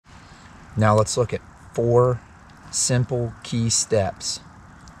Now let's look at 4 simple key steps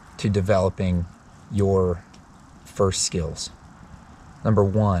to developing your first skills. Number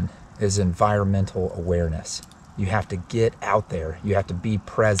 1 is environmental awareness. You have to get out there. You have to be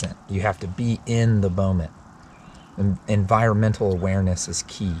present. You have to be in the moment. Environmental awareness is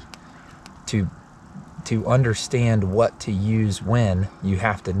key. To understand what to use when, you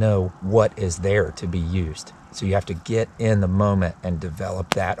have to know what is there to be used. So you have to get in the moment and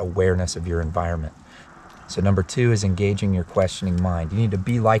develop that awareness of your environment. So number 2 is engaging your questioning mind. You need to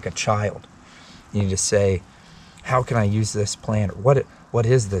be like a child. You need to say, how can I use this plant? What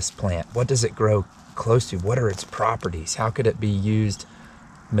is this plant? What does it grow close to? What are its properties? How could it be used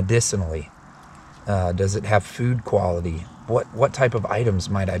medicinally? Does it have food quality? What type of items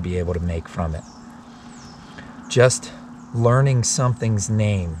might I be able to make from it? Just learning something's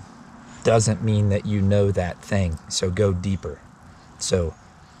name doesn't mean that you know that thing, so go deeper. So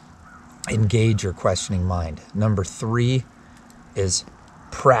engage your questioning mind. Number 3 is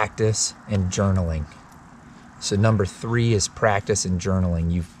practice and journaling. So number 3 is practice and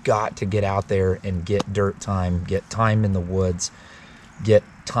journaling. You've got to get out there and get dirt time, get time in the woods, get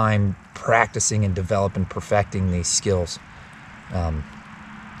time practicing and developing, perfecting these skills.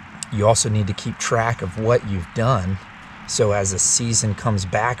 You also need to keep track of what you've done, so as a season comes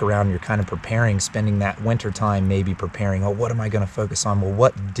back around, you're kind of preparing, spending that winter time maybe preparing, what am I going to focus on? Well,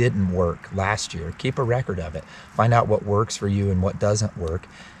 what didn't work last year? Keep a record of it. Find out what works for you and what doesn't work,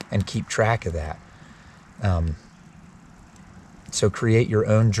 and keep track of that. So create your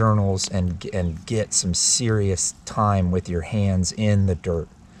own journals and get some serious time with your hands in the dirt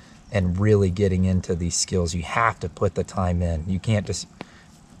and really getting into these skills. You have to put the time in. You can't just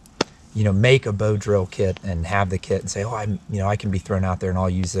make a bow drill kit and have the kit and say, I can be thrown out there and I'll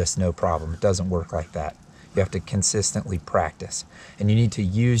use this, no problem. It doesn't work like that. You have to consistently practice. And you need to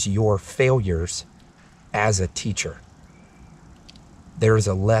use your failures as a teacher. There is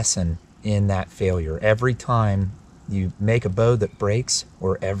a lesson in that failure. Every time you make a bow that breaks,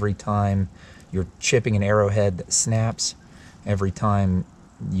 or every time you're chipping an arrowhead that snaps, every time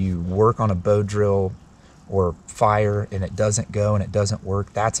you work on a bow drill or fire and it doesn't go and it doesn't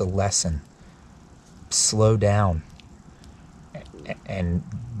work, that's a lesson. Slow down and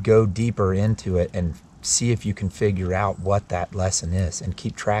go deeper into it and see if you can figure out what that lesson is and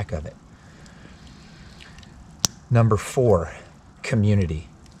keep track of it. Number 4, community.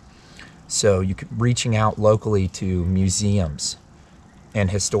 So reaching out locally to museums and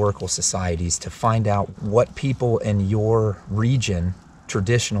historical societies to find out what people in your region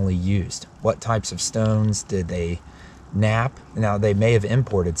traditionally used. What types of stones did they knap? Now, they may have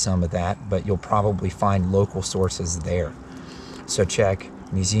imported some of that, but you'll probably find local sources there. So check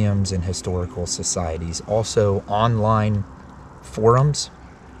museums and historical societies. Also, online forums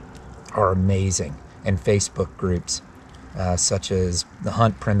are amazing, and Facebook groups, such as the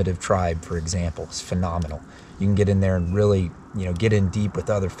Hunt Primitive Tribe, for example, is phenomenal. You can get in there and really, get in deep with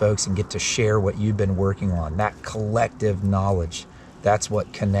other folks and get to share what you've been working on. That collective knowledge, that's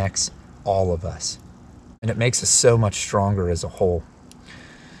what connects all of us. And it makes us so much stronger as a whole.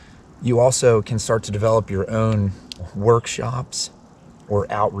 You also can start to develop your own workshops or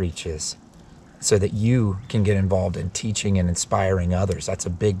outreaches so that you can get involved in teaching and inspiring others. That's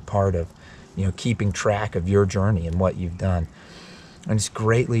a big part of, keeping track of your journey and what you've done. And just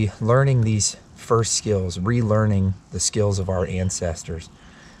greatly learning these first skills, relearning the skills of our ancestors,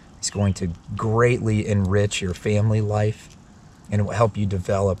 is going to greatly enrich your family life, and it will help you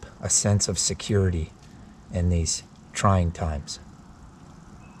develop a sense of security in these trying times.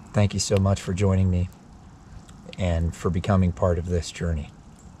 Thank you so much for joining me and for becoming part of this journey.